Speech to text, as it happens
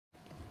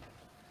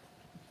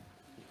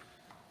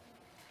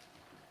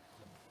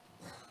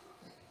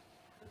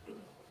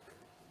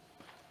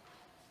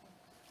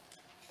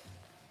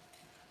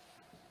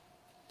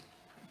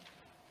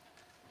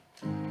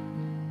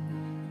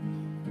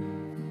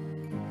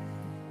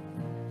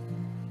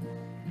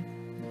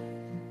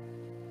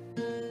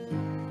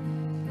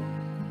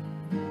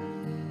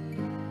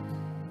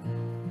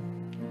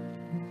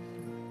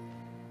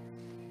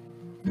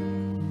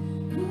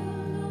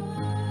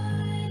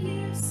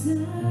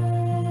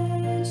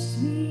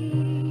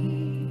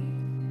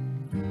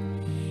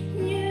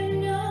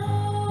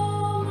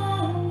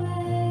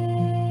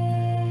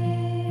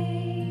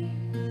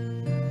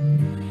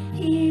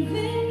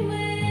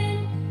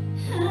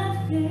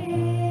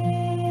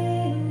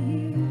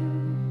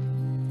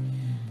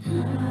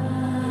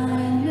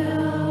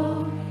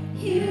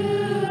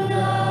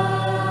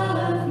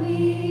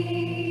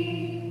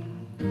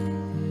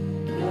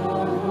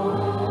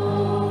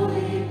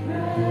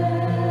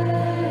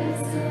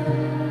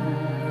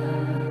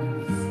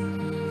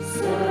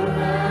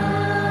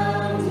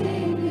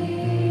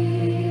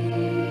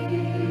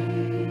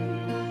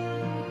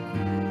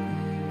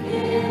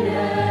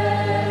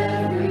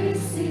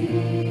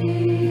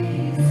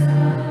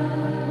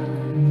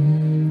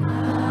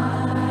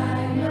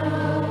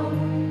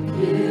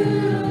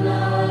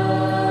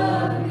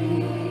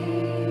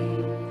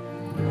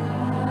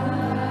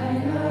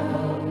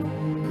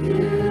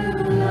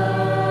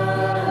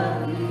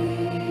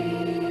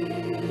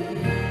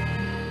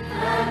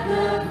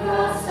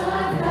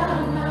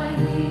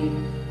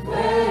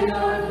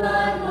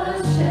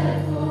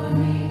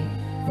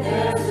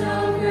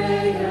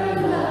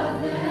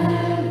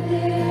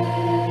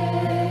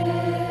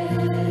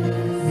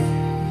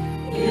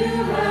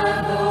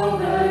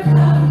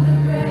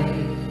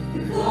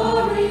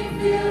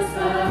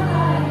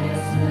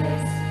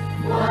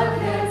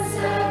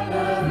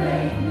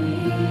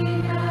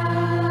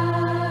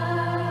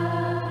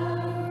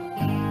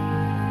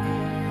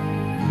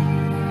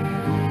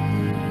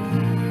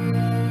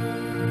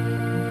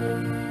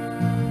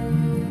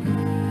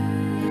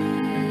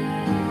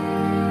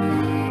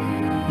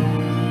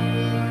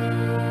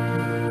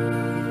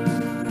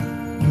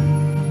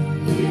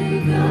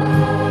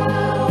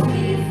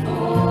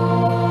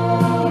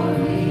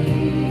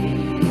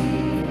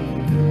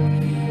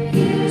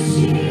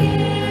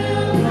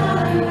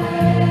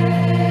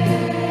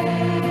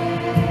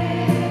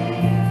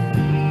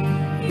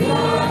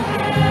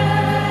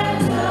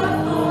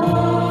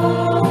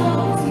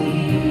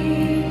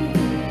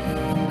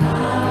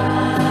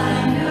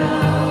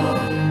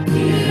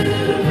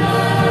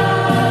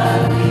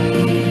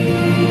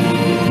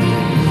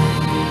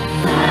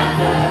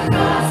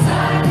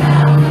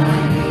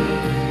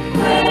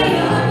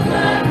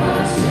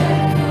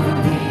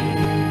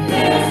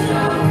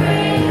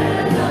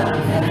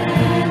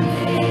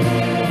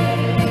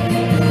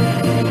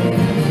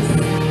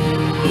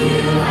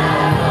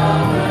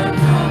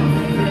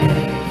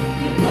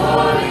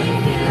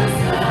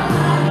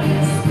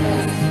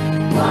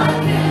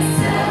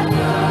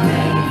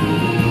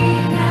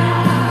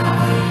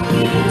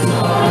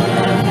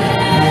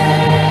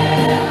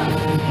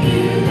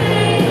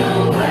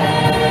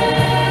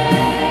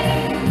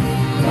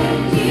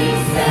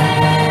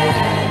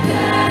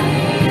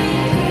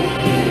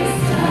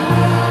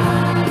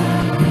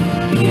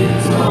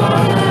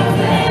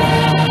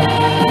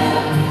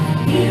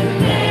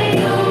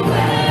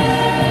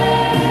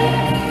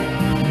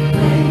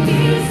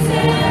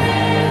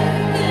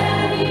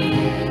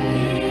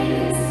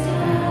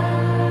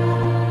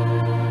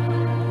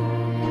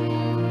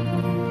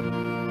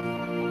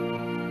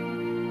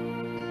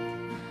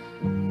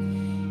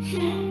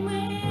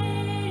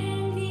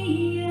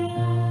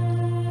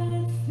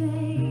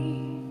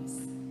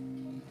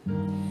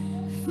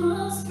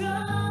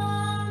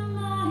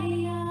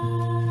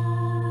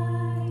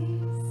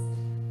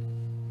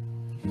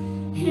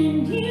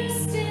and you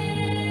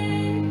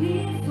stand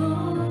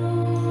before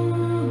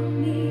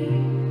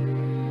me.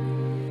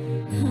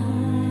 I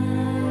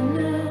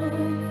know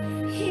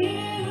you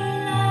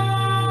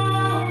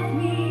love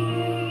me.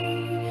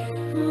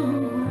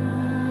 Oh,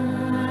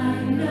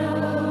 I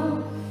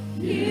know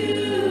you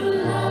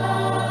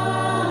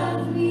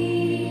love me.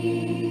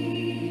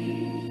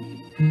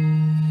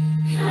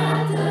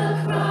 At the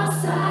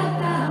cross I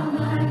bow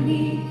my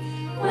knee,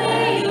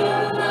 where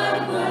your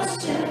blood was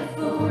shed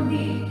for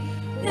me.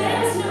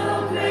 There's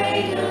no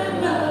greater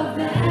love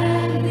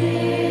than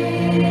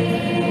this.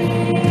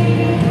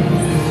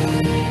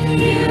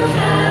 You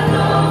have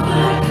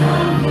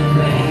overcome the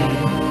grave.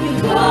 Your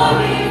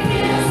glory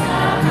fills the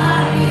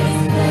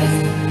highest place.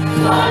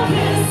 What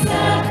can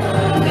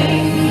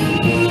separate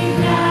me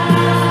now?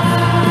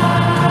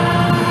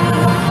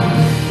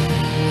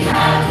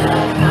 At the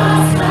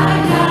cross I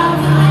bow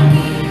my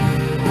knee,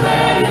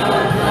 where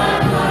your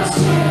blood was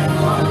shed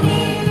for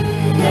me.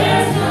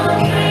 There's no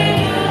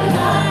greater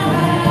love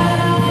than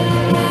this.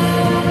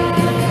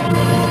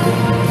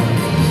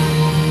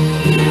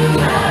 You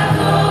have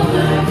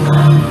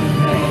overcome the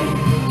grave.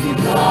 Your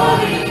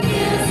glory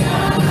fills the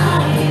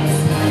highest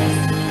place.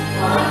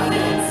 What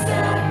can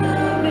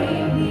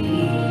separate me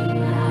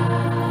now?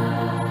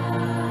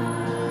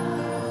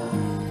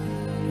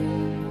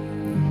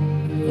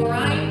 For I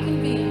am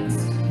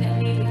convinced that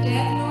neither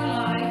death nor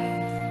life,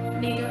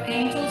 neither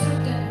angels or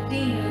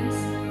demons,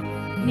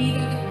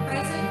 neither the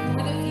present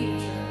nor the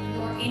future,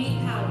 nor any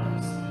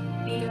powers,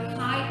 neither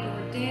height nor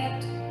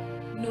depth,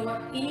 nor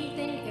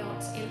anything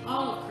else in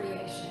all of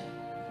creation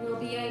will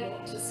be able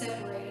to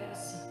separate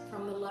us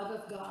from the love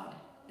of God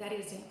that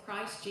is in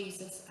Christ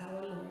Jesus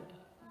our Lord.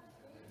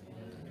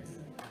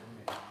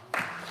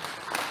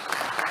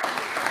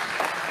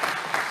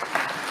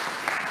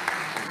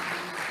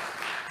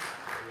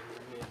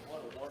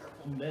 What a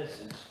wonderful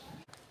message.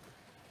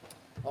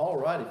 All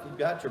right, if you've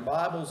got your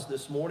Bibles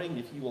this morning,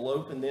 if you will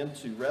open them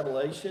to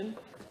Revelation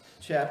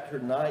chapter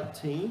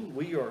 19.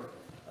 We are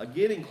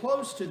getting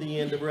close to the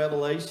end of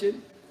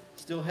Revelation.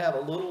 Still have a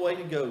little way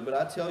to go, but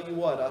I tell you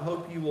what, I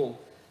hope you will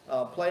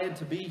plan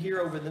to be here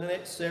over the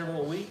next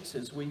several weeks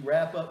as we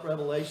wrap up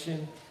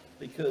Revelation,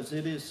 because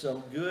it is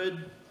some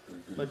good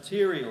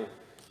material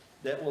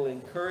that will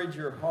encourage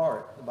your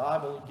heart. The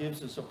Bible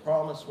gives us a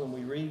promise when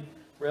we read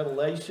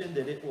Revelation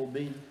that it will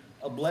be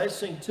a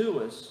blessing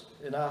to us,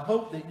 and I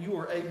hope that you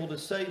are able to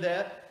say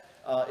that.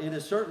 It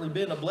has certainly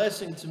been a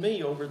blessing to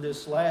me over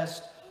this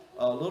last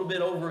little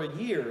bit over a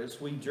year as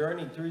we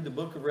journeyed through the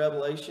book of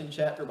Revelation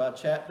chapter by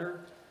chapter.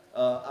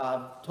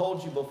 I've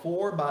told you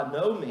before, by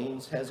no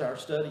means has our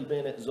study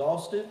been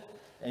exhaustive,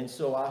 and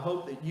so I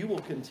hope that you will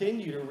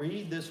continue to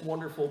read this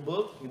wonderful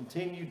book,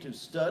 continue to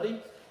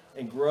study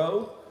and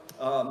grow.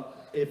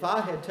 If I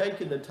had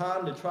taken the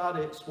time to try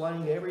to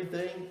explain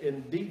everything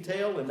in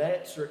detail and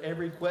answer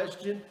every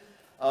question,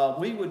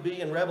 we would be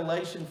in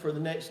Revelation for the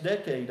next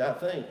decade, I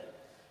think.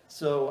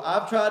 So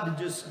I've tried to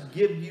just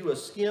give you a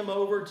skim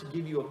over to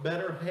give you a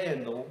better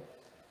handle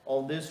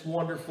on this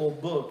wonderful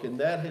book, and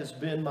that has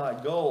been my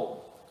goal.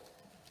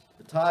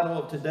 The title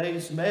of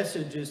today's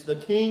message is "The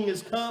King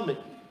is Coming."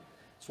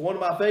 It's one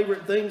of my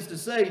favorite things to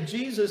say.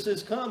 Jesus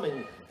is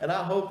coming, and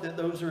I hope that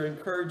those are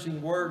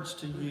encouraging words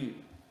to you.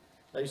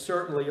 They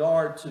certainly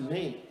are to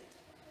me.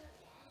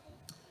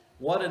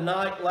 What a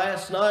night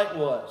last night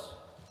was.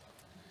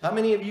 How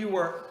many of you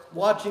were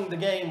watching the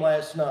game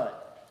last night?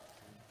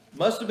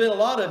 Must have been a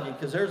lot of you,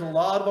 because there's a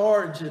lot of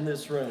orange in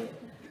this room.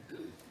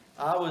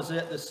 I was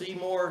at the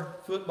Seymour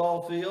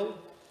football field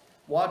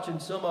watching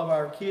some of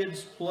our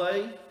kids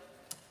play,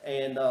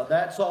 and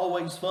that's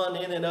always fun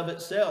in and of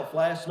itself.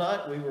 Last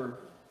night we were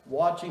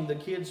watching the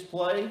kids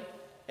play,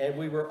 and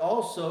we were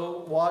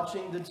also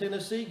watching the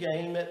Tennessee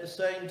game at the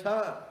same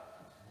time.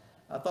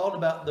 I thought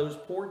about those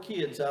poor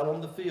kids out on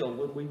the field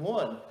when we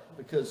won,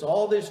 because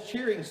all this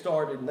cheering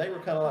started and they were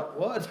kind of like,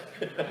 what?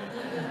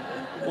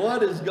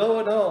 What is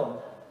going on?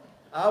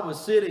 I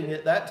was sitting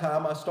at that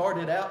time, I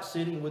started out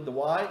sitting with the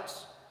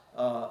Whites,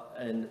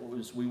 and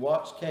we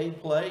watched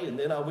Cade play, and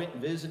then I went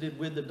and visited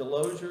with the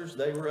Delosiers.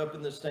 They were up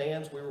in the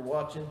stands. We were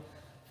watching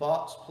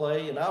Fox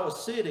play, and I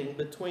was sitting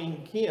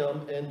between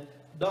Kim and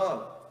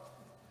Donna.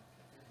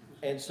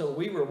 And so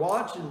we were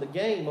watching the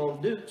game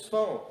on Duke's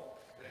phone,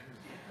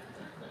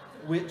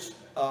 which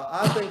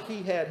I think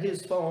he had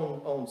his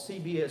phone on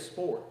CBS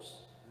Sports.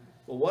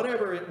 Well,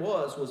 whatever it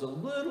was a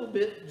little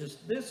bit,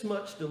 just this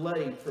much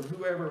delayed from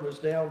whoever was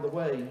down the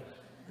way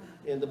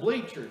in the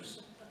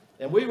bleachers.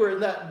 And we were in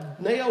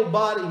that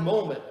nail-body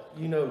moment,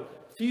 you know,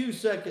 few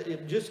seconds,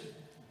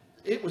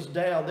 it was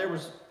down. There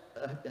was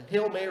a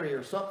Hail Mary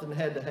or something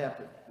had to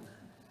happen.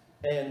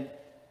 And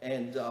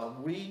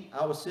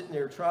I was sitting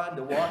there trying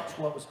to watch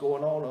what was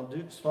going on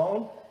Duke's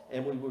phone,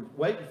 and we were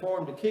waiting for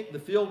him to kick the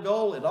field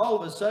goal, and all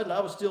of a sudden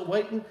I was still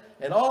waiting,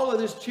 and all of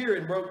this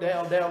cheering broke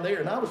down there,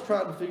 and I was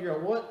trying to figure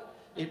out what.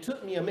 It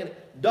took me a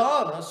minute.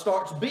 Donna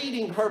starts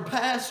beating her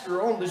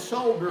pastor on the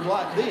shoulder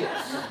like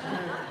this.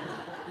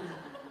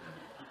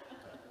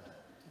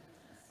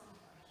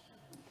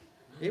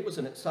 It was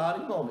an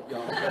exciting moment,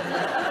 y'all.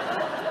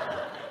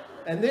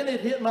 And then it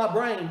hit my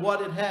brain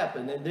what had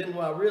happened. And then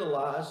I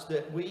realized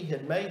that we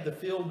had made the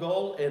field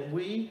goal and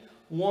we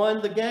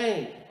won the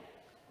game.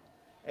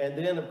 And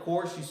then, of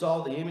course, you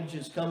saw the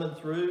images coming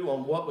through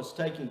on what was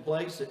taking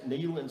place at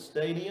Neyland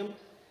Stadium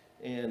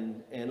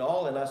and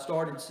all. And I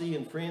started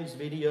seeing friends'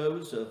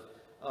 videos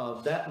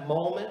of that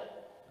moment.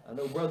 I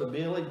know Brother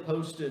Billy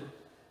posted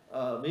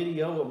a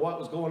video of what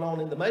was going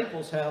on in the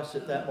Maples house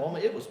at that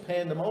moment. It was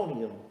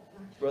pandemonium,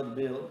 Brother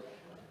Billy.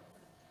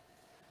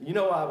 You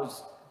know,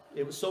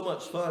 it was so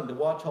much fun to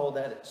watch all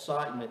that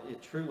excitement.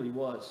 It truly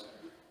was.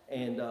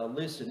 And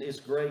listen,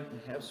 it's great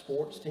to have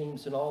sports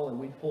teams and all, and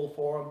we pull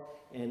for them.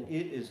 And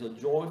it is a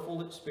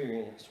joyful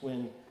experience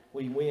when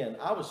we win.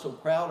 I was so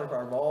proud of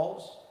our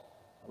Vols.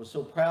 I was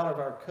so proud of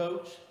our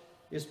coach.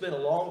 It's been a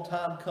long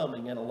time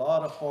coming and a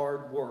lot of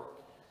hard work.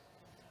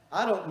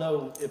 I don't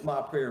know if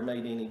my prayer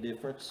made any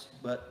difference,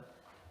 but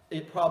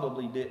it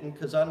probably didn't,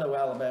 because I know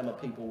Alabama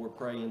people were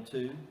praying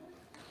too.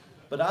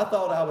 But I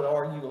thought I would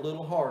argue a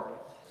little harder.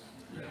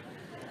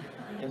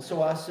 And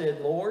so I said,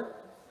 Lord,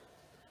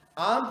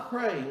 I'm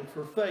praying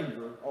for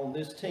favor on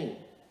this team.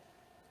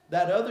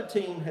 That other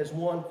team has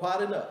won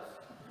quite enough.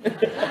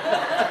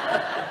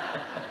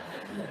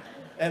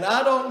 And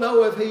I don't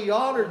know if he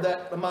honored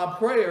my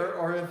prayer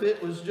or if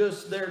it was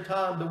just their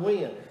time to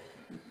win.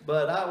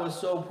 But I was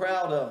so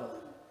proud of them.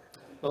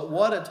 But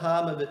what a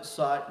time of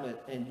excitement.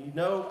 And you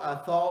know, I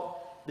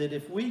thought that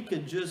if we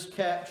could just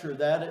capture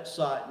that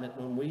excitement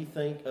when we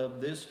think of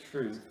this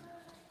truth,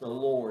 the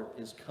Lord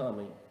is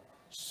coming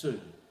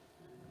soon.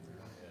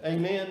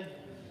 Amen.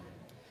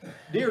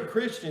 Dear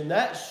Christian,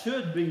 that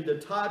should be the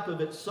type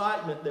of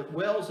excitement that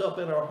wells up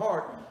in our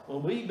heart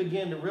when we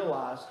begin to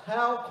realize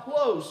how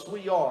close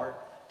we are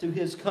to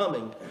his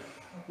coming.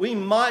 We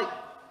might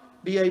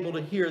be able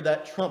to hear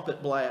that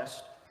trumpet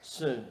blast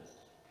soon.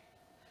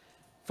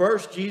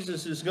 First,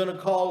 Jesus is going to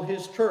call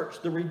his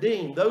church, the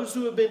redeemed, those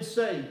who have been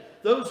saved,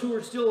 those who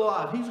are still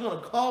alive. He's going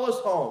to call us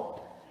home.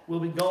 We'll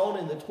be gone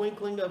in the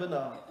twinkling of an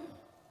eye.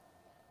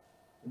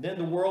 And then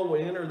the world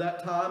will enter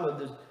that time of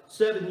the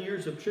 7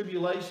 years of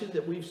tribulation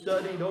that we've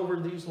studied over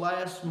these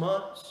last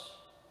months.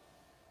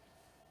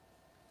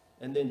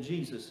 And then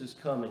Jesus is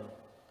coming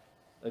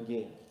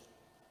again.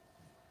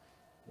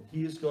 And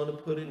he is going to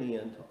put an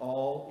end to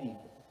all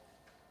evil.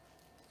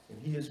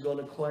 And he is going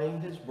to claim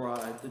his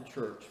bride, the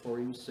church, for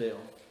himself.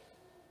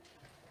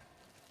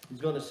 He's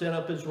going to set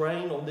up his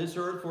reign on this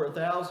earth for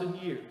 1,000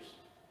 years.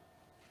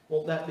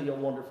 Won't that be a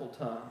wonderful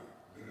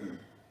time?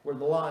 Where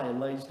the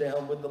lion lays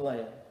down with the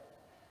lamb.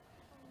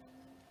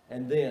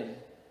 And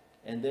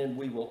then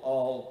we will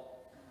all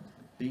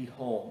be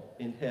home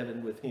in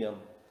heaven with him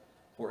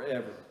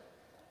forever.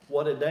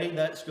 What a day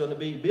that's going to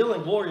be. Bill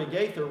and Gloria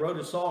Gaither wrote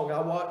a song. I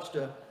watched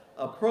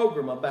a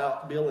program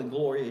about Bill and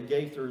Gloria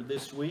Gaither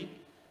this week.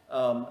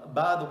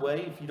 By the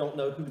way, if you don't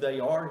know who they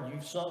are,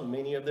 you've sung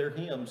many of their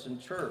hymns in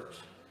church.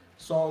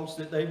 Songs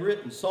that they've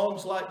written.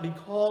 Songs like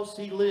Because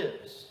He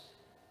Lives.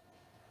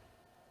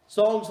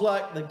 Songs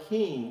like The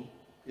King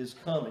is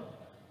Coming.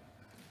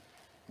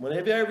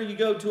 Whenever you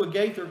go to a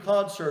Gaither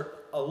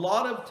concert, a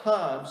lot of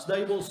times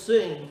they will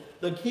sing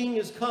The King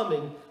is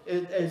Coming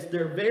as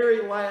their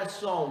very last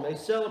song. They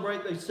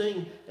celebrate, they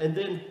sing, and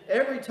then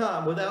every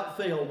time, without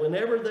fail,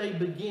 whenever they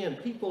begin,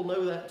 people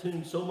know that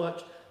tune so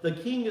much. The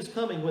King is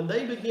coming. When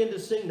they begin to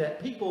sing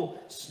that,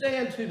 people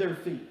stand to their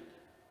feet.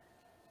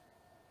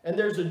 And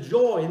there's a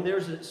joy and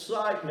there's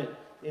excitement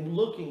in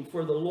looking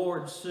for the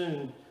Lord's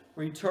soon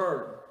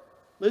return.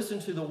 Listen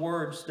to the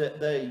words that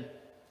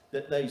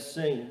they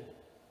sing.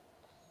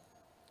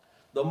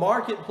 The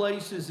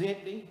marketplace is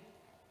empty.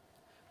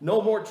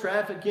 No more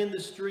traffic in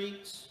the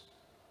streets.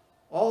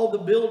 All the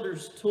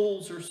builders'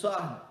 tools are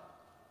silent.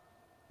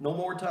 No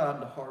more time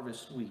to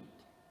harvest wheat.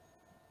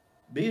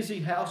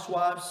 Busy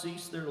housewives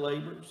cease their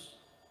labors.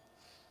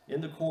 In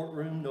the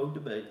courtroom, no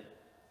debate.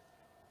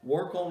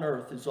 Work on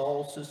earth is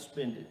all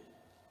suspended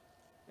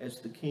as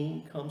the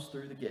King comes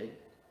through the gate.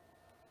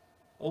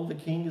 Oh, the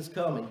King is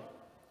coming.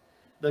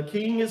 The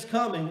King is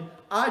coming.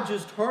 I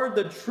just heard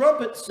the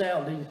trumpet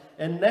sounding,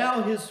 and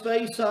now his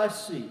face I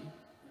see.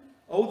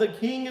 Oh, the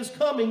King is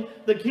coming.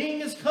 The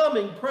King is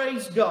coming.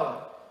 Praise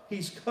God.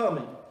 He's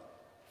coming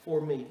for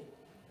me.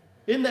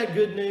 Isn't that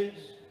good news?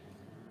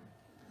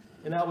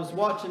 And I was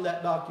watching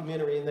that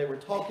documentary, and they were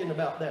talking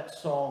about that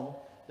song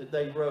that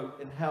they wrote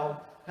and how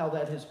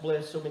that has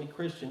blessed so many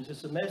Christians.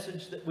 It's a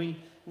message that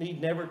we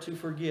need never to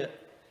forget.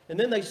 And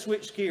then they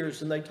switched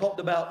gears, and they talked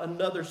about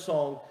another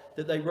song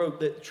that they wrote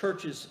that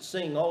churches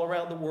sing all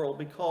around the world,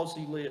 Because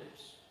He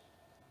Lives.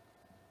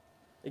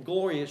 And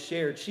Gloria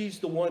shared, she's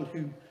the one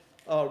who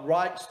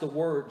writes the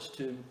words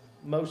to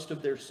most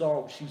of their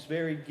songs. She's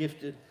very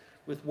gifted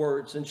with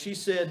words. And she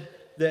said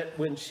that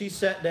when she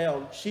sat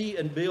down, she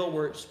and Bill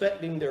were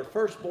expecting their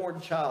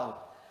firstborn child,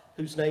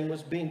 whose name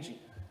was Benji.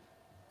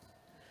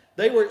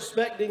 They were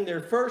expecting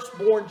their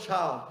firstborn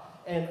child,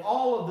 and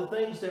all of the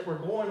things that were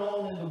going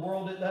on in the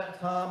world at that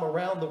time,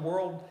 around the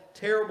world,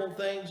 terrible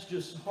things,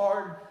 just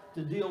hard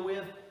to deal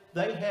with,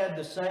 they had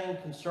the same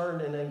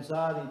concern and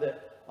anxiety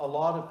that a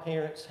lot of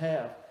parents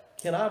have.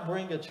 Can I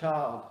bring a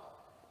child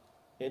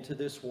into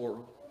this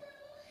world?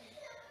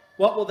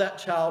 What will that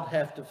child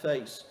have to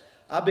face?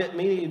 I bet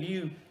many of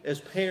you as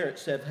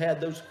parents have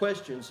had those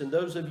questions, and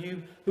those of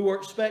you who are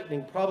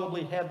expecting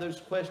probably have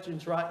those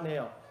questions right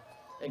now.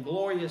 And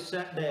Gloria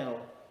sat down,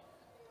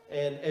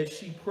 and as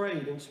she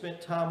prayed and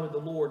spent time with the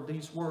Lord,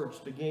 these words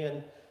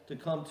began to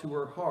come to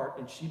her heart,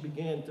 and she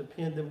began to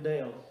pen them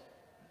down.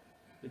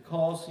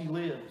 Because He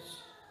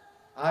lives,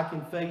 I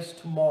can face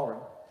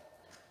tomorrow.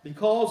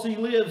 Because He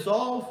lives,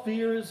 all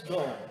fear is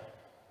gone.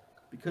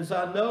 Because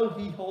I know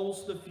He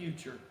holds the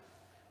future.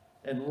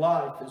 And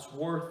life is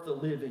worth the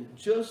living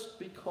just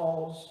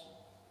because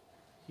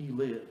He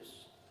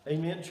lives.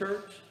 Amen,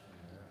 church?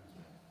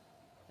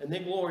 And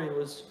then Gloria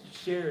was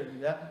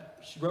sharing that.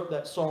 She wrote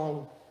that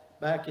song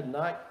back in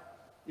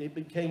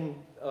came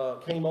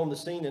on the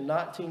scene in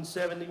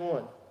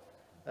 1971.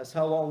 That's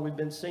how long we've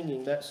been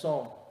singing that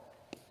song.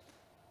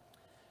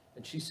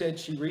 And she said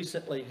she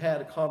recently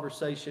had a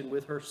conversation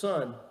with her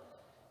son,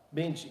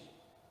 Benji.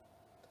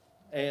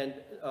 And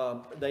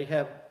they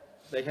have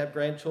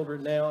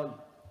grandchildren now. And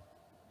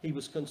he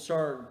was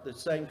concerned, the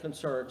same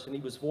concerns, and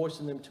he was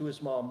voicing them to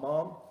his mom.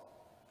 Mom,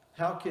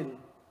 how can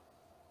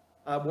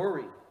I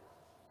worry?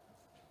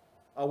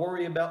 I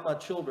worry about my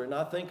children.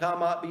 I think I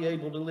might be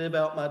able to live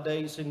out my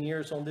days and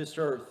years on this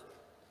earth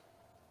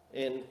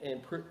and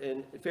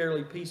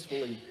fairly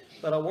peacefully.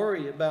 But I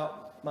worry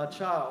about my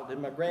child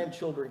and my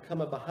grandchildren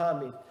coming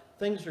behind me.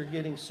 Things are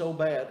getting so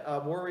bad. I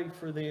worry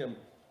for them.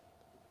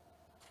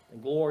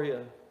 And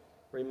Gloria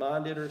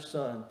reminded her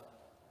son.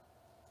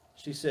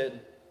 She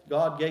said,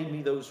 God gave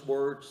me those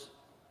words,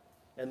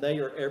 and they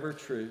are ever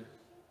true.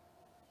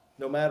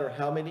 No matter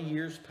how many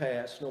years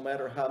pass, no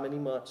matter how many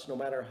months, no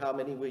matter how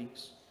many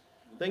weeks,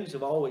 things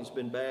have always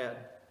been bad.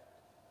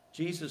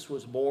 Jesus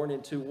was born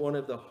into one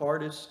of the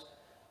hardest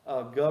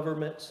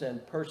governments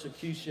and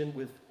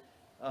persecution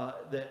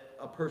that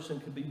a person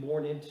could be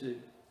born into.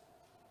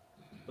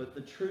 But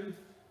the truth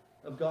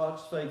of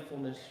God's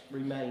faithfulness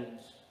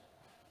remains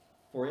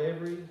for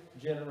every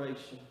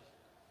generation.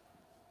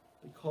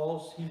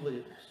 Because He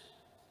lives,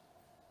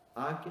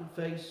 I can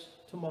face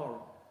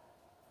tomorrow.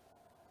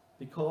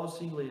 Because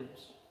He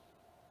lives,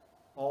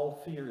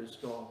 all fear is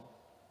gone.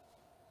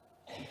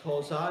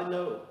 Because I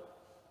know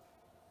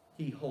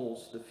He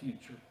holds the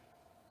future.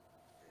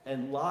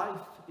 And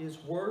life is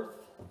worth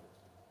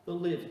the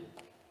living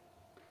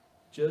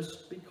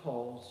just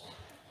because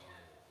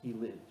He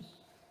lives.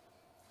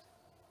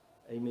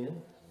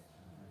 Amen.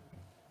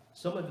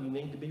 Some of you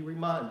need to be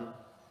reminded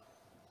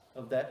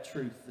of that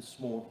truth this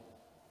morning.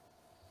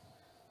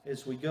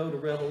 As we go to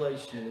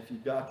Revelation, if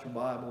you've got your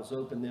Bibles,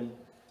 open them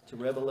to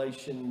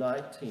Revelation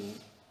 19.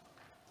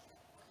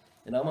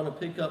 And I'm going to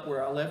pick up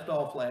where I left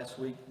off last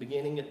week,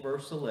 beginning at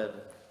verse 11.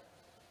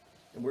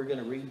 And we're going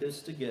to read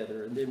this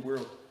together. And then we're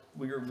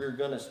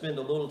going to spend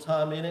a little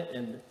time in it,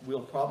 and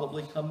we'll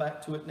probably come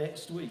back to it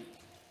next week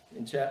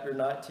in chapter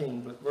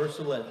 19. But verse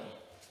 11.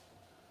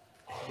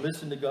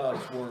 Listen to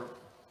God's word.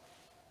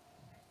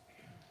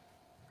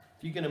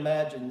 If you can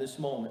imagine this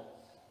moment,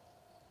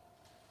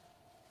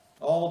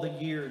 all the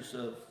years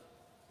of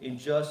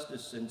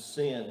injustice and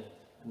sin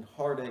and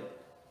heartache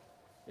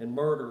and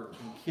murder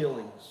and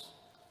killings,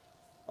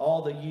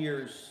 all the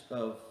years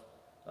of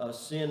a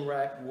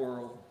sin-racked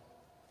world.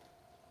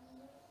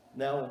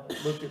 Now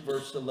look at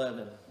verse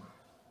 11.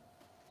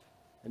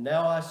 And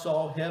now I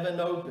saw heaven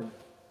open.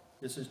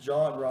 This is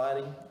John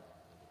writing,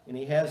 and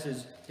he has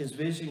his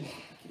vision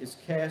is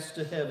cast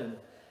to heaven.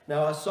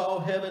 Now I saw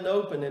heaven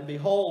open, and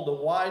behold,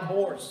 a white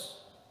horse.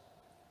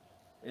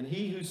 And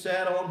he who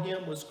sat on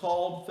him was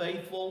called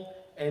Faithful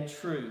and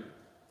True.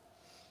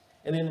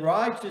 And in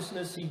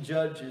righteousness he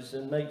judges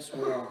and makes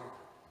war.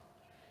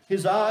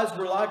 His eyes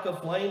were like a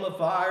flame of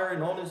fire,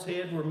 and on his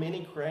head were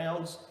many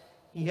crowns.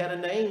 He had a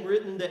name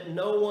written that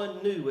no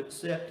one knew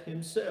except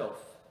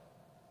himself.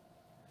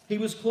 He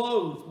was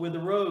clothed with a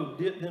robe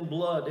dipped in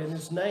blood, and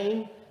his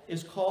name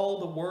is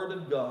called the Word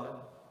of God.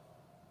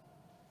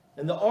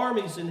 And the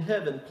armies in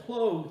heaven,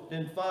 clothed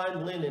in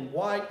fine linen,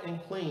 white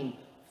and clean,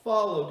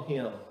 followed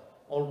him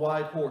on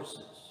white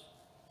horses.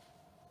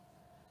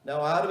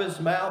 Now out of his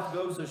mouth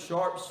goes a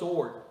sharp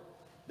sword,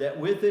 that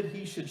with it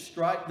he should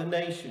strike the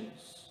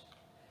nations.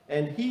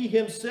 And he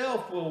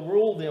himself will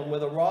rule them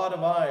with a rod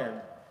of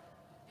iron.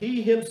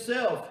 He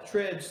himself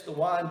treads the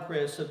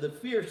winepress of the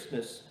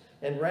fierceness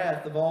and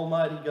wrath of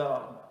Almighty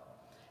God.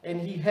 And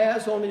he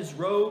has on his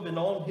robe and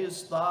on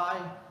his thigh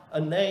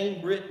a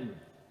name written,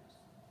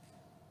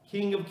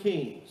 King of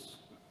Kings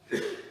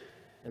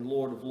and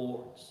Lord of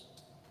Lords.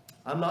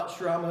 I'm not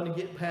sure I'm going to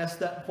get past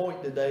that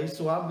point today,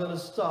 so I'm going to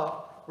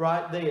stop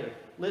right there.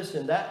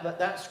 Listen,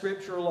 that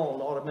scripture alone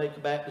ought to make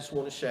a Baptist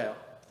want to shout.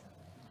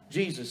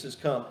 Jesus is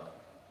coming.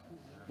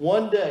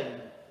 One day,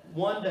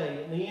 at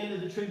the end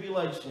of the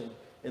tribulation,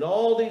 and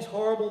all these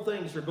horrible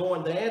things are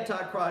going, the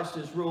Antichrist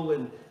is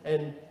ruling,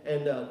 and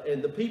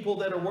the people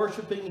that are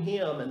worshiping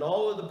him, and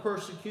all of the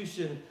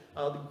persecution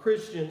of the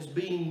Christians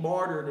being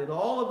martyred, and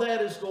all of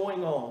that is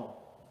going on.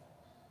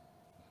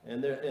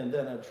 And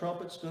then a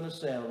trumpet's going to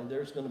sound, and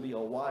there's going to be a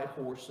white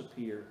horse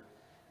appear.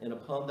 And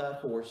upon that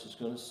horse is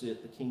going to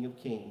sit the King of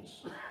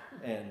Kings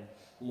and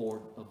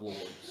Lord of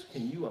Lords.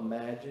 Can you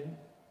imagine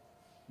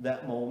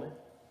that moment?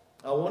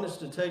 I want us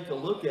to take a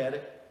look at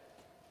it,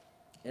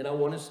 and I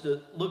want us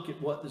to look at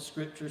what the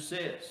Scripture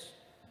says.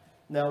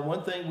 Now,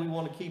 one thing we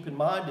want to keep in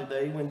mind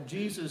today, when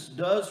Jesus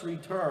does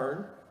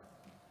return,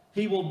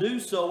 he will do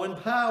so in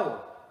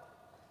power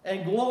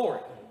and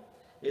glory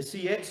as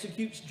he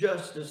executes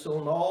justice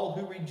on all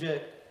who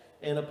reject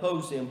and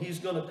oppose him. He's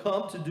going to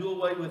come to do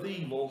away with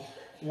evil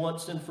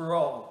once and for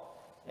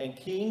all. And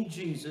King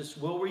Jesus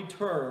will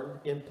return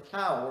in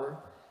power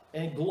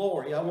and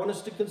glory. I want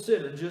us to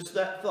consider just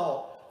that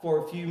thought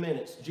for a few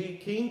minutes.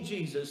 King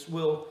Jesus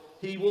will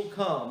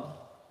come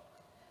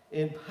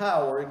in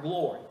power and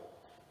glory.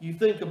 You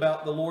think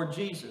about the Lord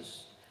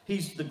Jesus.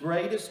 He's the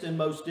greatest and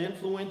most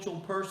influential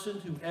person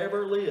who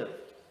ever lived.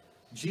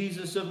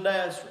 Jesus of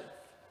Nazareth.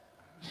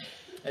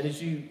 And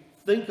as you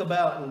think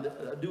about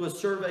and do a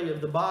survey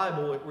of the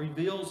Bible, it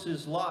reveals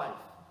his life.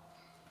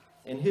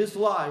 And his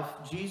life,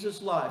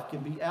 Jesus' life, can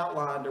be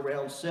outlined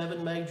around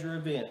 7 major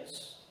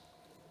events.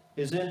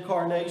 His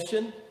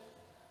incarnation,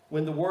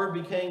 when the Word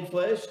became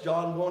flesh,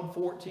 John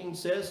 1:14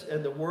 says,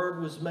 and the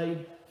Word was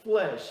made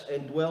flesh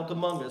and dwelt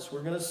among us.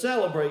 We're going to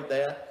celebrate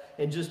that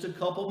in just a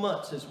couple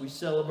months as we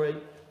celebrate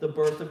the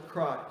birth of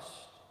Christ.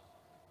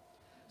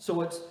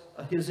 So it's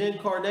his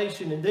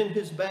incarnation, and then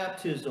his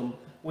baptism,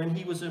 when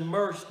he was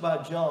immersed by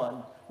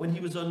John, when he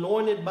was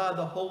anointed by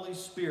the Holy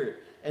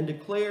Spirit and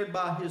declared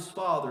by his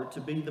Father to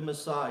be the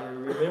Messiah.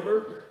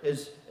 Remember,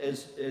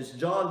 as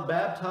John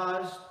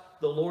baptized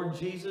the Lord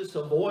Jesus,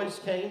 a voice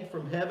came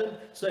from heaven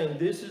saying,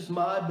 "This is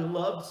my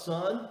beloved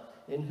Son,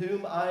 in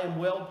whom I am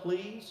well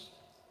pleased."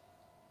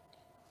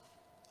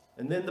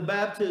 And then the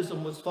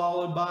baptism was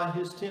followed by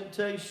his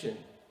temptation.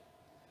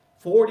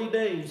 40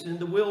 days in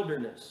the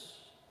wilderness.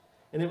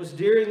 And it was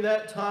during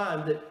that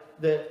time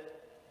that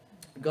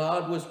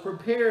God was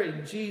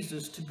preparing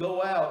Jesus to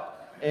go out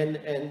and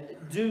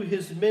do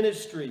his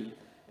ministry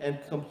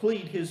and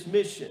complete his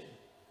mission.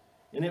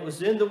 And it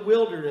was in the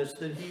wilderness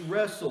that he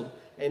wrestled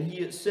and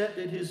he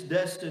accepted his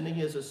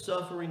destiny as a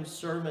suffering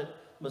servant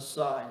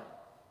Messiah.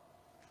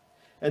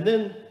 And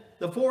then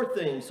the 4th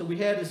thing, so we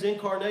had his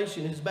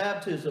incarnation, his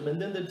baptism,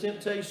 and then the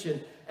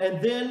temptation.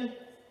 And then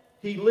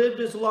he lived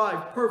his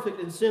life perfect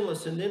and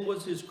sinless, and then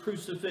was his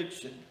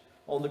crucifixion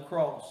on the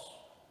cross,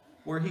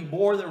 where he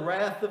bore the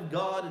wrath of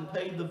God and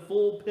paid the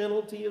full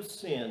penalty of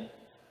sin,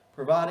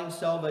 providing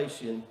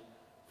salvation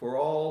for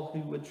all who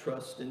would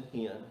trust in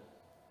him.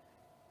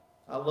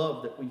 I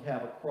love that we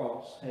have a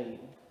cross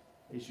hanging.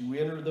 As you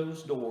enter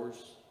those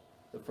doors,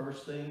 the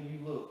first thing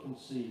you look and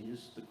see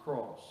is the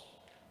cross,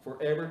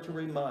 forever to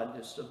remind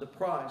us of the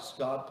price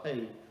God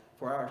paid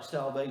for our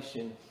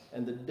salvation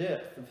and the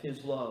depth of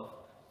his love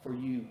for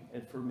you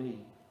and for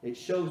me. It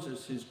shows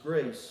us his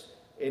grace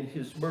and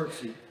his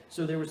mercy.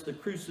 So there was the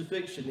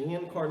crucifixion, the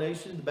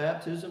incarnation, the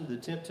baptism, the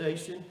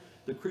temptation,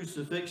 the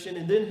crucifixion,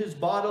 and then his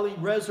bodily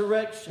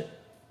resurrection,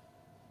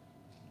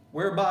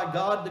 whereby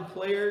God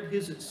declared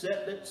his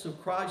acceptance of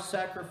Christ's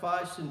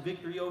sacrifice and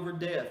victory over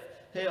death,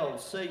 hell,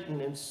 Satan,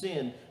 and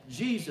sin.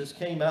 Jesus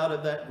came out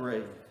of that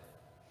grave.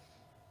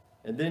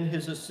 And then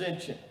his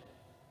ascension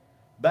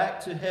back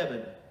to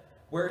heaven,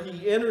 where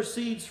he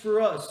intercedes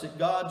for us at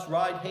God's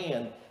right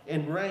hand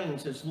and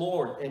reigns as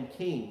Lord and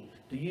King.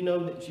 Do you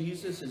know that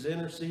Jesus is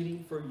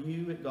interceding for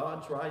you at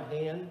God's right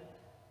hand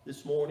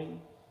this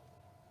morning?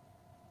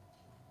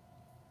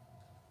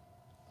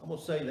 I'm going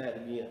to say that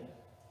again.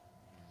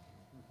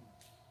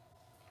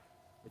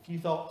 If you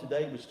thought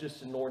today was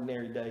just an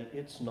ordinary day,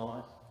 it's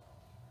not.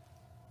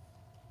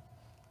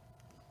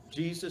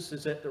 Jesus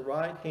is at the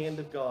right hand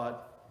of God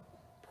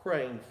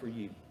praying for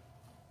you.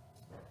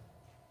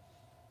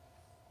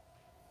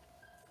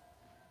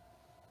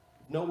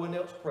 No one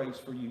else prays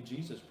for you.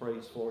 Jesus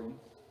prays for you.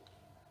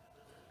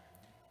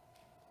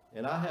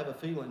 And I have a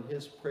feeling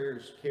his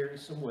prayers carry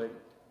some weight.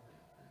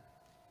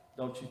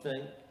 Don't you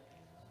think?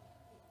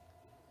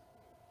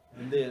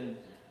 And then,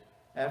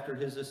 after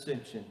his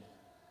ascension,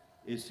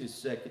 is his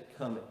second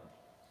coming,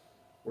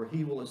 where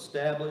he will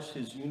establish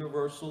his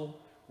universal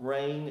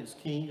reign as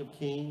King of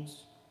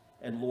Kings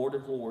and Lord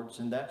of Lords.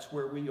 And that's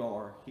where we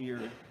are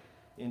here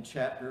in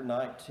chapter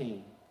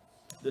 19.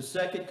 The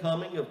second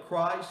coming of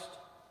Christ,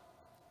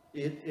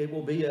 it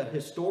will be a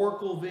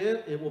historical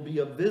event. It will be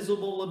a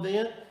visible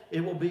event. It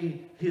will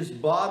be his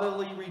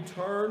bodily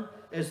return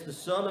as the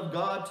Son of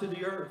God to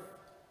the earth.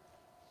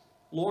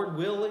 Lord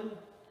willing,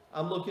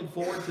 I'm looking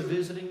forward to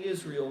visiting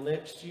Israel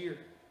next year.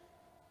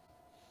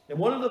 And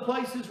one of the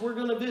places we're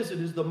going to visit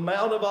is the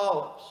Mount of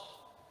Olives.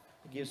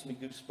 It gives me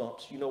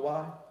goosebumps. You know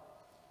why?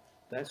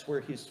 That's where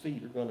his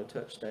feet are going to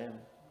touch down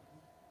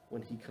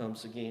when he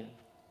comes again.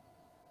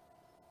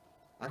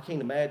 I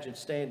can't imagine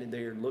standing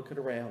there and looking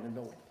around and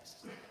knowing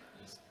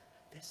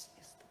this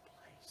is the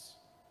place.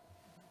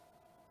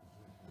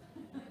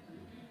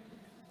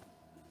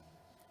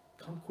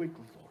 Come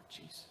quickly, Lord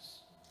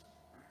Jesus.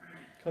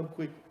 Come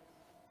quickly.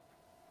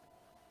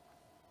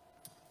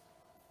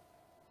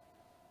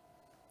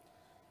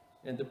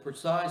 And the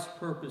precise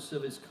purpose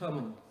of his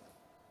coming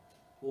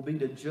will be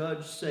to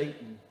judge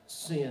Satan,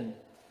 sin,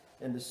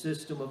 and the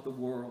system of the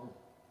world.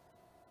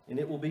 And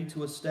it will be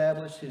to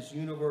establish his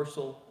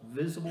universal,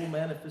 visible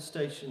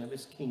manifestation of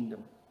his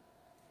kingdom.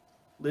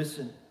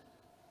 Listen,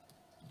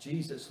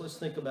 Jesus, let's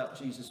think about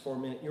Jesus for a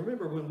minute. You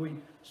remember when we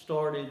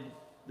started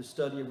the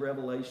study of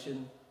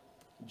Revelation,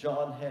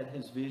 John had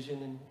his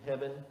vision in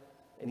heaven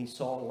and he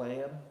saw a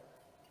lamb.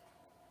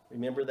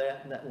 Remember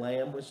that? And that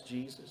lamb was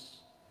Jesus.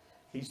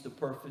 He's the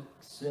perfect,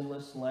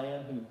 sinless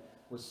lamb who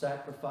was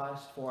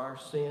sacrificed for our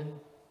sin.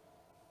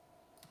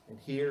 And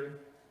here,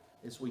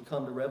 as we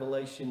come to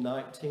Revelation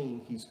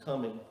 19, he's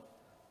coming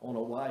on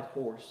a white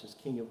horse as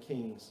King of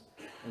Kings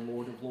and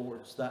Lord of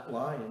Lords. That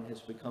lion has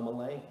become a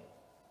lamb.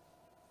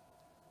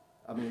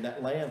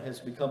 That lamb has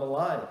become a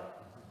lion.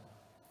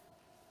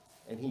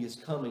 And he is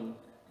coming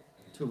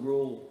to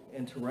rule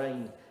and to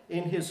reign.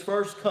 In his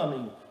first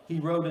coming, he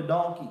rode a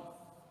donkey.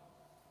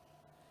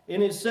 In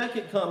his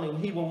second coming,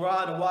 he will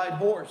ride a white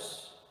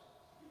horse.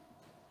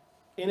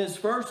 In his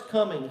first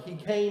coming, he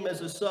came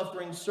as a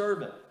suffering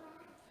servant.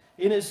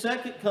 In his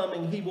second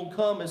coming, he will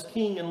come as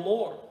King and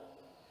Lord.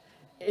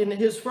 In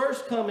his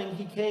first coming,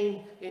 he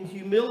came in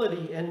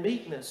humility and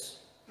meekness.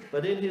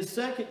 But in his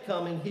second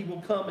coming, he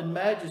will come in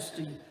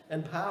majesty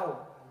and power.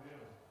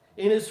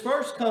 In his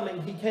first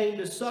coming, he came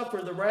to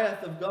suffer the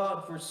wrath of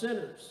God for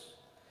sinners.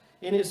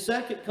 In his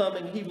second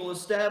coming, he will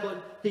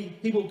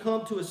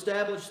come to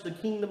establish the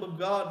kingdom of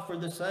God for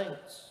the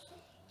saints.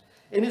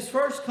 In his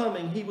first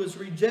coming, he was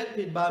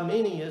rejected by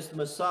many as the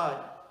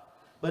Messiah.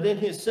 But in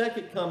his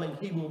second coming,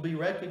 he will be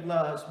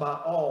recognized by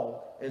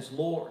all as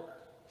Lord.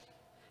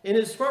 In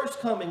his first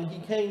coming, he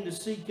came to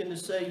seek and to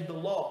save the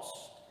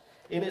lost.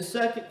 In his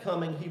second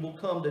coming, he will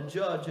come to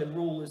judge and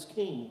rule as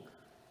king.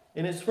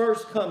 In his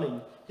first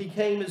coming, he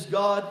came as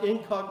God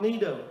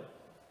incognito.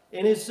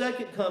 In his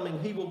second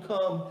coming, he will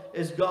come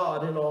as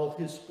God in all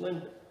his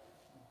splendor.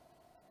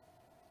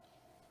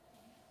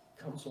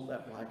 Comes on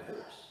that white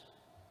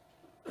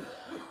horse.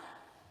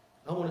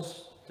 I want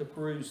us to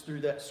peruse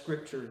through that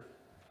scripture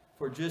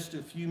for just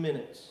a few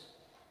minutes.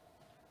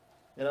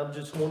 And I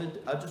just want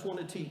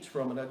to teach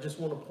from it. I just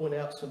want to point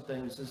out some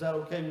things. Is that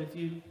okay with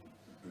you?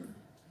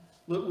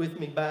 Look with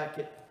me back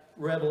at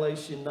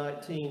Revelation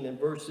 19 and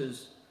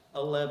verses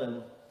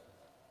 11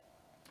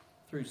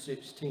 through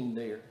 16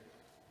 there.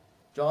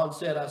 John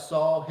said, I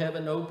saw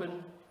heaven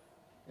open,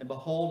 and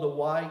behold, a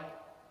white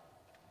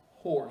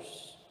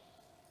horse.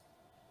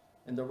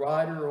 And the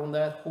rider on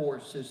that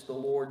horse is the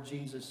Lord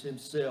Jesus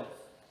himself.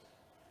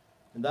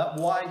 And that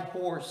white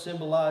horse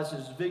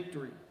symbolizes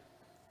victory.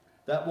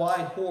 That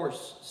white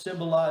horse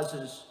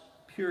symbolizes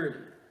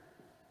purity.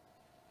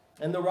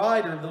 And the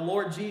rider, the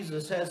Lord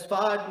Jesus, has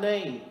 5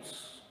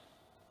 names.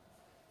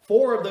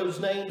 4 of those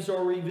names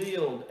are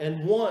revealed,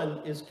 and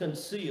 1 is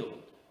concealed.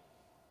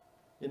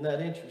 Isn't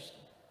that interesting?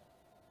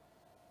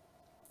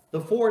 The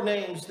 4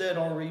 names that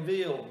are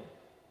revealed,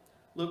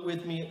 look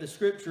with me at the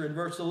scripture in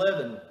verse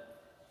 11.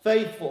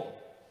 Faithful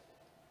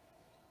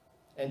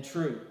and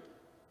true.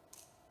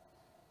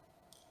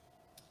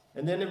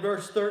 And then in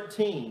verse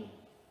 13,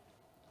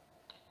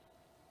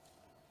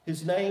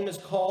 his name is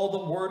called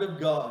the Word of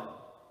God.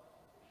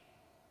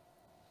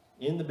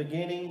 In the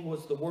beginning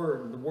was the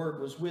Word, and the Word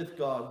was with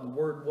God, and the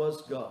Word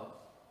was God.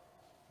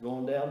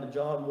 Going down to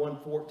John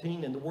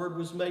 1:14, and the Word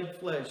was made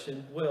flesh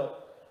and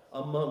dwelt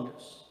among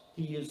us.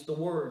 He is the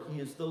Word.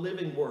 He is the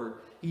living Word.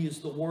 He is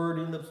the Word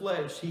in the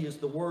flesh. He is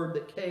the Word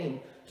that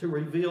came to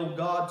reveal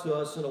God to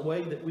us in a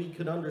way that we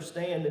could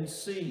understand and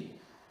see.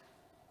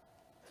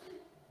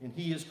 And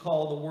he is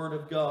called the Word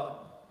of God.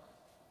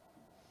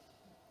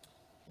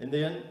 And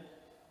then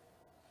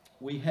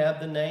we have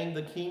the name,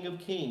 the King of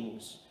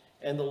Kings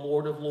and the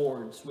Lord of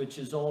Lords, which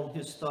is on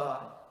his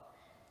thigh.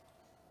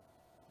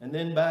 And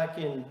then back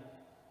in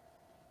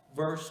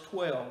verse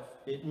 12,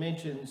 it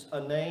mentions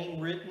a name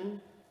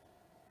written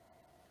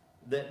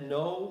that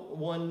no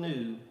one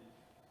knew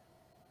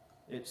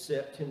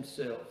except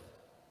himself.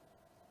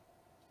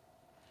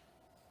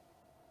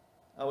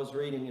 I was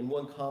reading in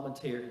one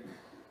commentary,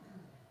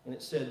 and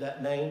it said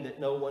that name that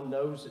no one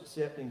knows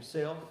except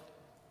himself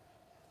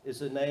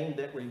is a name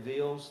that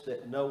reveals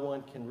that no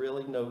one can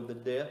really know the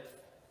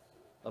depth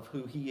of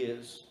who he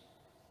is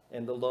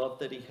and the love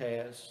that he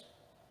has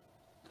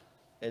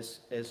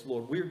as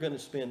Lord. We're going to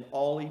spend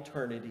all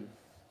eternity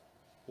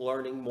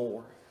learning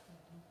more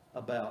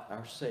about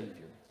our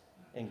Savior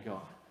and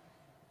God.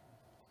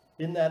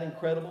 Isn't that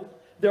incredible?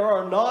 There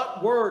are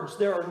not words,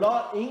 there are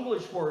not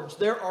English words,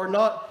 there are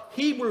not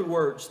Hebrew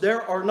words,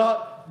 there are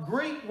not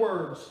Greek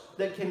words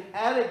that can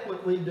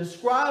adequately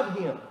describe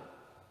him.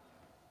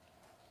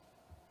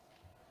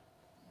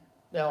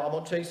 Now, I'm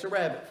going to chase a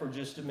rabbit for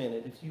just a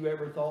minute. If you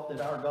ever thought that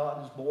our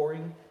God is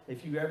boring,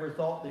 if you ever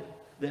thought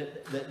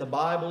that the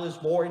Bible is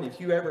boring, if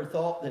you ever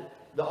thought that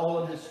all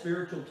of this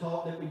spiritual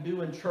talk that we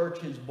do in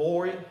church is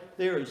boring,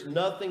 there is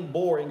nothing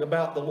boring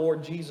about the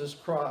Lord Jesus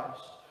Christ.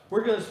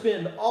 We're going to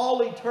spend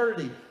all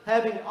eternity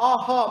having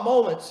aha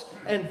moments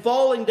and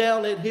falling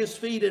down at His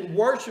feet and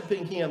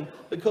worshiping Him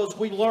because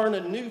we learn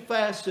a new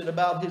facet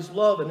about His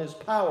love and His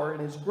power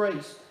and His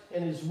grace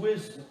and His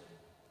wisdom.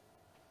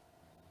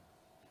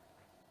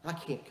 I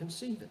can't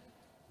conceive it.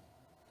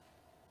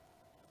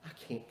 I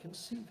can't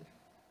conceive it.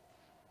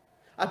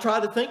 I try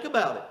to think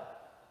about it.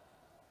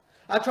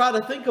 I try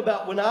to think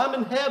about when I'm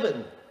in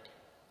heaven.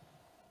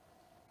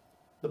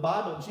 The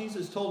Bible,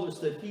 Jesus told us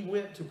that He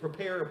went to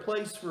prepare a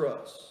place for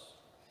us.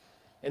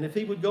 And if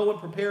He would go and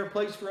prepare a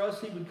place for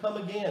us, He would come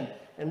again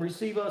and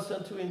receive us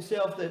unto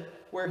Himself, that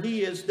where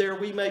He is, there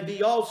we may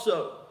be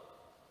also.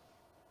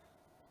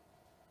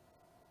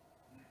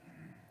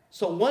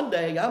 So one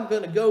day, I'm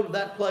going to go to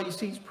that place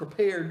He's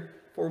prepared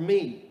for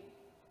me.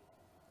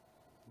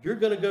 You're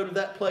going to go to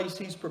that place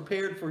He's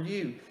prepared for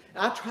you.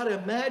 I try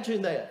to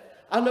imagine that.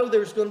 I know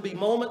there's going to be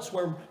moments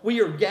where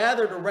we are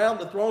gathered around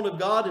the throne of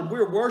God and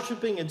we're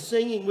worshiping and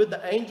singing with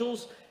the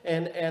angels.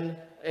 And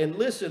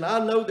listen, I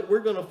know that we're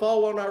going to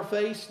fall on our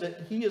face,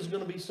 that He is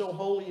going to be so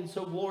holy and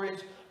so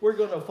glorious. We're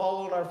going to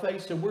fall on our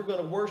face and we're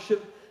going to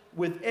worship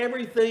with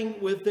everything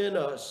within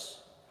us.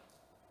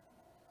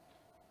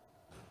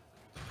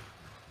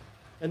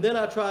 And then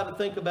I try to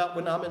think about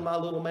when I'm in my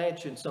little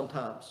mansion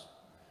sometimes.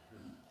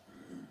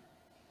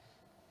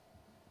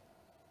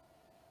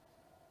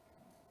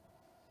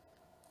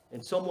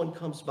 And someone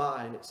comes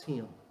by and it's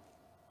Him.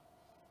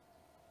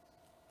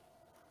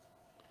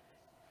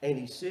 And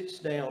He sits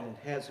down and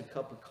has a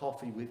cup of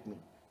coffee with me.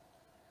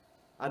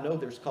 I know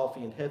there's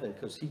coffee in heaven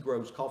because He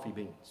grows coffee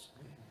beans.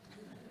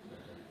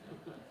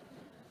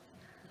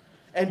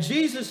 And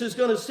Jesus is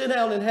going to sit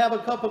down and have a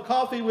cup of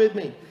coffee with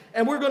me.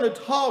 And we're going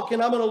to talk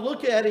and I'm going to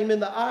look at Him in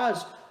the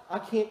eyes. I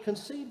can't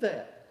conceive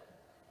that.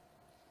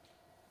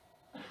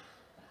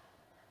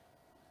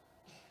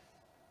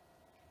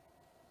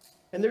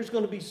 And there's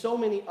going to be so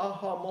many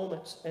aha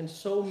moments and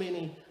so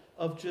many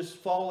of just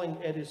falling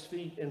at His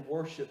feet in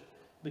worship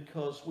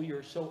because we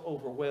are so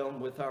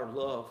overwhelmed with our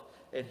love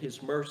at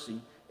His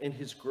mercy and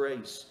His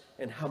grace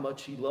and how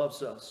much He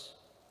loves us.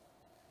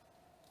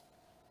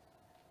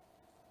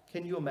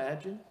 Can you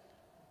imagine?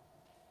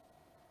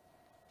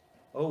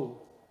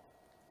 Oh,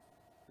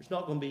 there's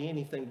not going to be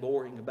anything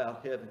boring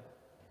about heaven.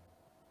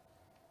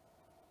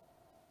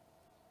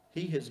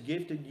 He has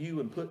gifted you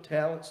and put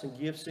talents and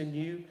gifts in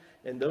you.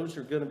 And those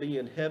are going to be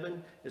in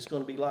heaven. It's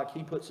going to be like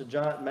He puts a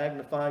giant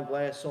magnifying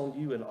glass on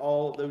you, and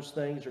all of those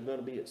things are going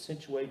to be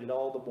accentuated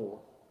all the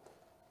more.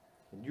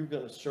 And you're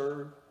going to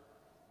serve,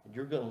 and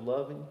you're going to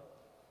love Him.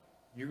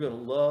 You're going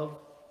to love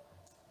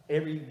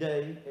every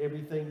day,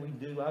 everything we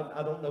do.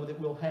 I don't know that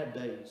we'll have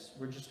days.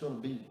 We're just going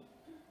to be.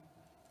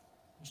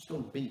 We're just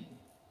going to be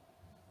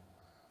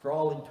for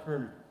all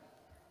eternity.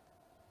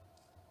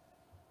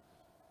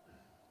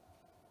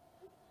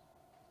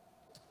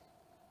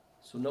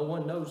 So no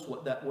one knows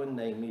what that one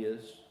name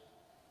is.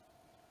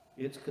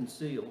 It's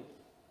concealed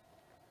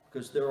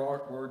because there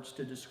aren't words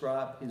to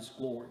describe His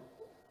glory.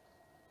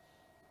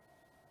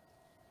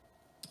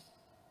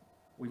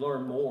 We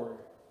learn more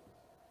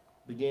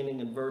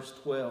beginning in verse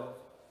 12.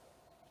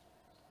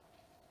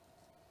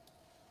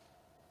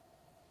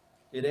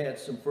 It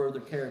adds some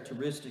further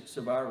characteristics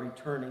of our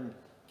returning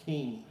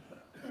King.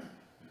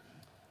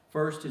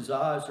 First, His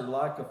eyes are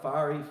like a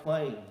fiery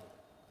flame,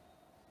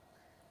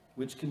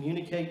 which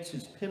communicates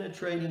His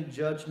penetrating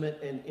judgment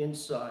and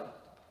insight.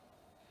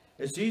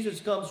 As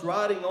Jesus comes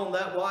riding on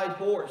that white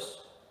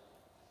horse,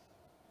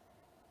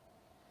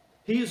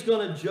 He is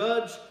going to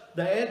judge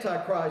the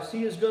Antichrist.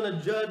 He is going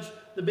to judge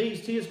the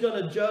beast. He is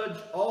going to judge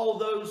all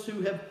those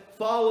who have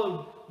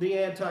followed the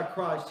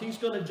Antichrist. He's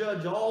going to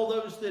judge all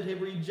those that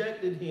have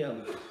rejected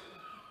Him.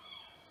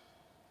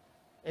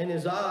 And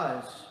His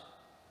eyes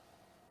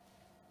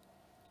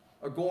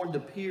are going to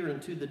peer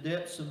into the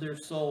depths of their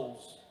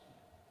souls.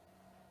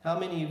 How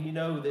many of you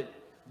know that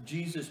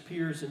Jesus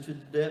peers into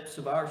the depths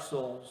of our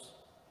souls?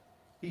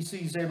 He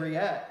sees every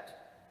act.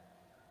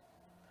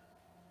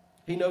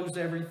 He knows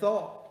every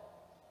thought,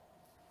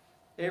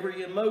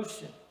 every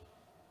emotion.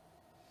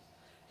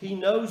 He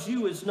knows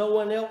you as no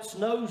one else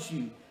knows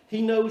you.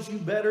 He knows you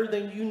better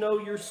than you know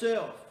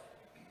yourself.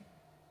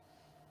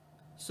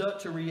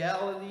 Such a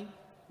reality,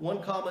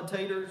 one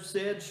commentator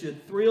said,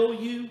 should thrill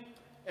you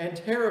and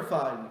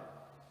terrify you.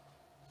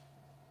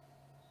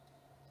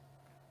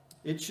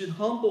 It should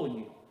humble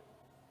you.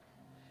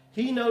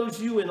 He knows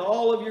you in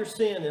all of your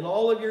sin and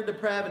all of your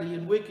depravity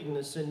and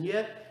wickedness, and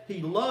yet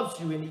He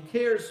loves you and He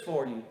cares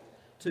for you.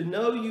 To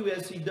know you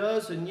as He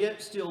does and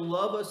yet still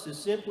love us is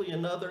simply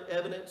another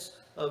evidence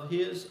of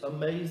His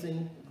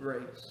amazing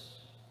grace.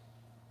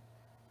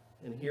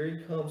 And here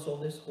He comes on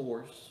this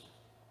horse,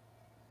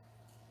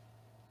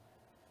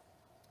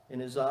 and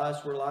His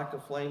eyes were like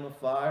a flame of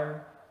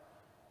fire,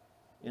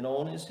 and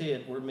on His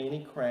head were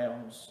many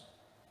crowns.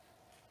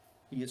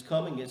 He is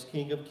coming as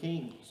King of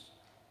Kings,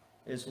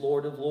 as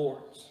Lord of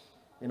Lords.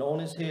 And on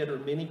His head are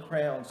many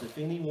crowns. If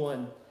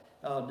anyone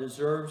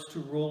deserves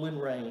to rule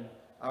and reign,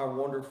 our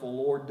wonderful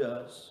Lord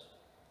does.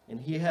 And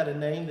he had a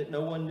name that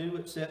no one knew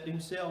except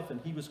himself, and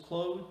he was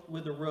clothed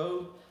with a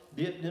robe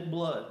dipped in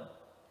blood.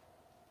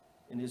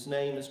 And his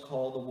name is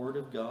called the Word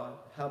of God.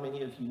 How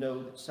many of you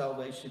know that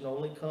salvation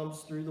only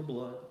comes through the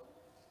blood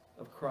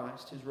of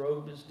Christ? His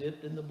robe is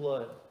dipped in the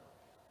blood.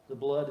 The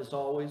blood is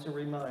always a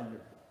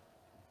reminder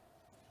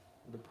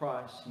of the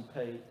price he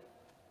paid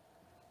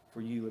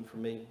for you and for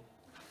me.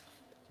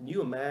 Can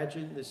you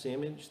imagine this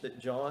image that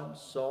John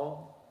saw?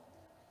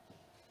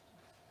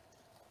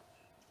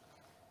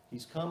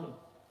 He's coming.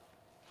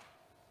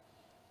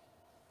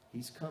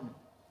 He's coming.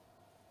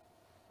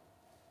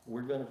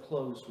 We're going to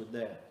close with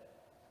that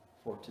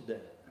for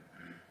today.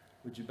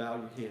 Would you bow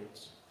your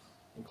heads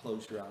and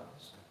close your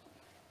eyes?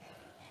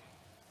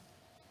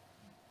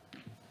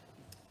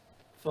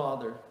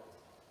 Father,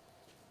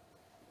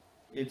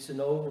 it's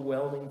an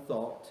overwhelming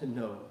thought to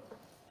know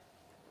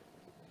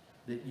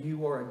that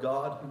you are a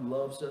God who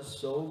loves us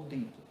so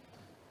deeply,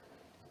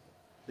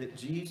 that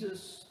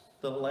Jesus,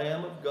 the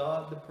Lamb of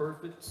God, the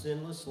perfect,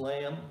 sinless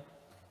Lamb,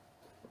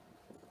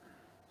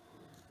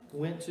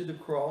 went to the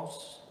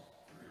cross.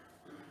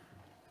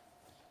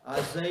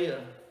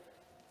 Isaiah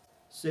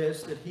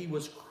says that he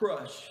was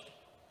crushed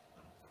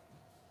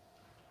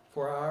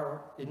for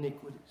our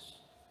iniquities.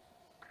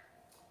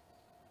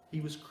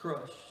 He was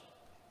crushed.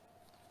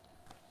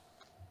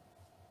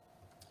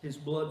 His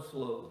blood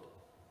flowed.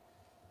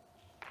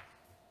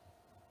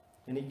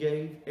 And he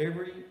gave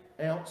every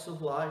ounce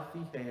of life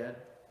he had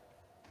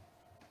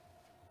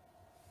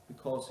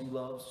because he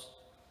loves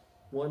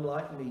one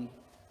like me.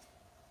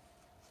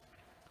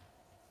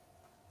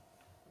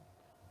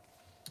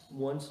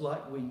 One's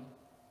like we.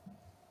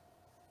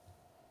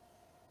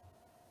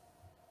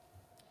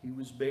 He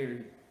was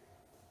buried.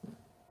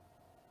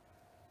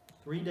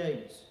 3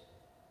 days.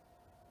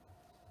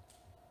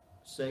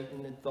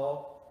 Satan had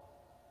thought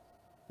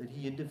that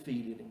he had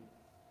defeated him.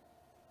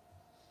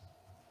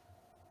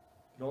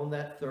 But on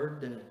that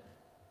third day,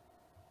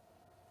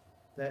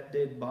 that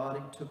dead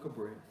body took a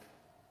breath.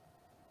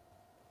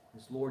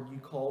 As Lord, you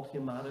called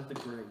him out of the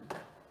grave.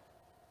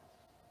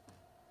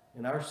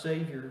 And our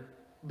Savior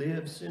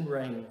lives and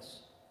reigns.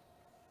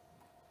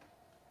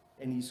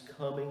 And he's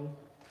coming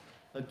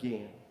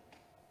again.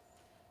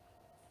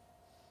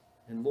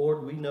 And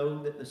Lord, we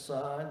know that the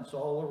signs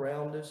all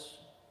around us,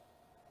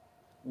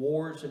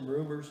 wars and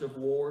rumors of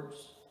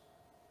wars,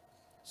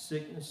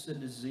 sickness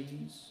and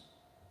disease,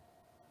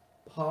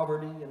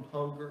 poverty and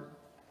hunger,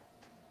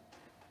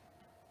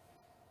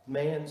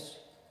 man's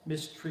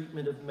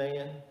mistreatment of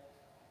man,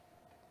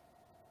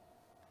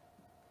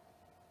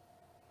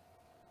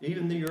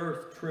 even the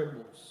earth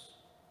trembles.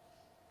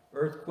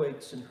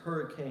 Earthquakes and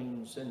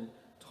hurricanes and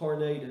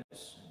tornadoes,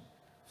 and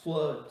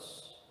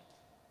floods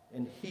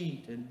and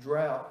heat and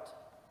drought.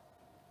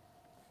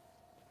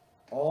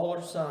 All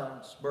are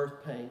signs,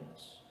 birth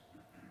pains.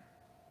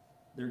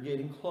 They're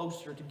getting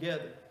closer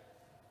together.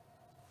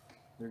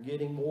 They're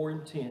getting more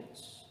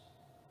intense.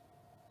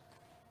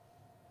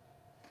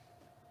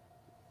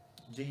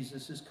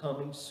 Jesus is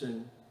coming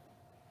soon.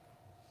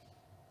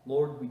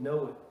 Lord, we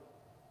know it.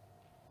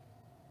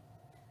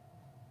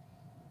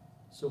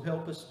 So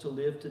help us to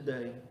live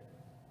today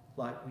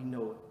like we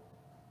know it.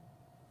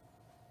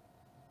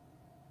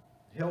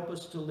 Help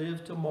us to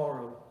live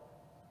tomorrow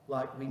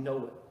like we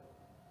know it.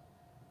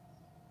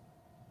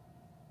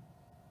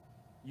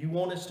 You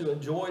want us to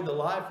enjoy the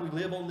life we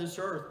live on this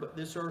earth, but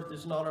this earth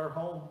is not our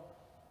home.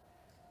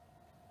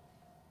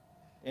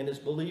 And as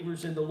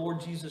believers in the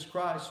Lord Jesus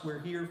Christ, we're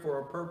here for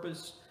a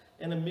purpose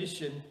and a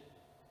mission.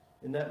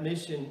 And that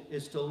mission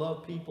is to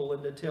love people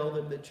and to tell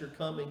them that you're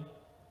coming,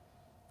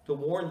 to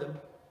warn them,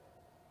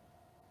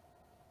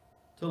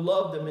 to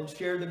love them and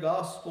share the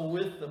gospel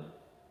with them.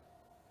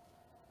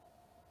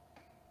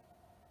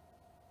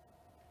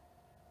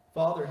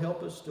 Father,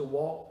 help us to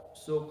walk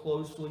so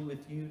closely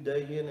with you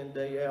day in and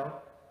day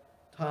out,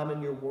 time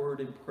in your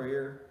word and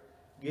prayer,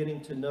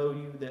 getting to know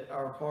you, that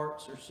our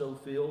hearts are so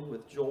filled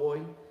with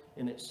joy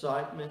and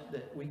excitement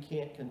that we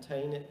can't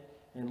contain it.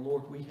 And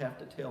Lord, we have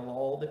to tell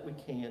all that we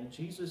can.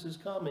 Jesus is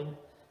coming.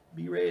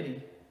 Be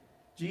ready.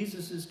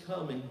 Jesus is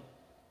coming.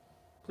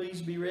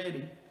 Please be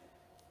ready.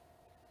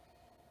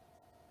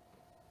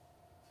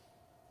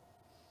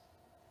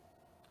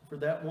 For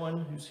that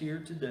one who's here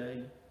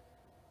today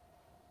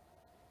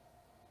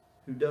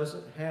who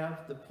doesn't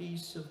have the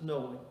peace of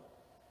knowing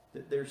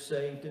that they're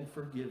saved and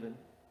forgiven,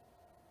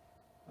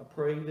 I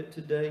pray that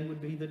today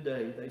would be the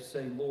day they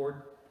say,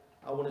 Lord,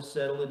 I want to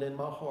settle it in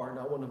my heart.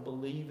 I want to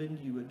believe in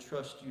you and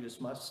trust you as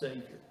my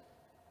Savior.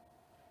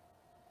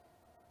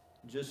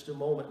 In just a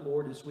moment,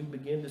 Lord, as we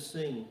begin to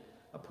sing,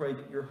 I pray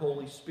that your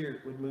Holy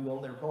Spirit would move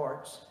on their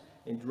hearts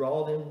and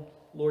draw them,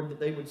 Lord, that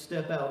they would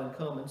step out and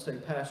come and say,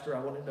 Pastor, I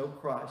want to know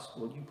Christ.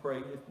 Will you pray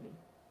with me?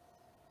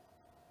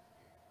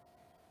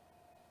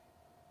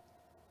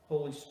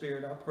 Holy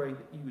Spirit, I pray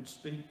that you would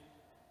speak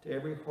to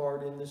every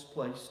heart in this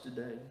place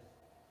today.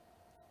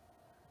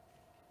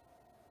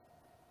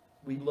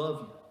 We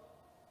love you.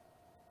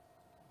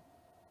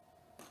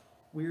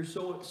 We are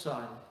so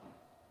excited.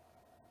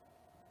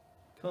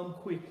 Come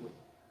quickly,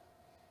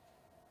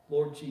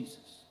 Lord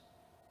Jesus.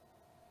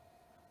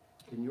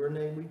 In your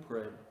name we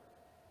pray.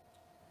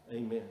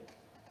 Amen.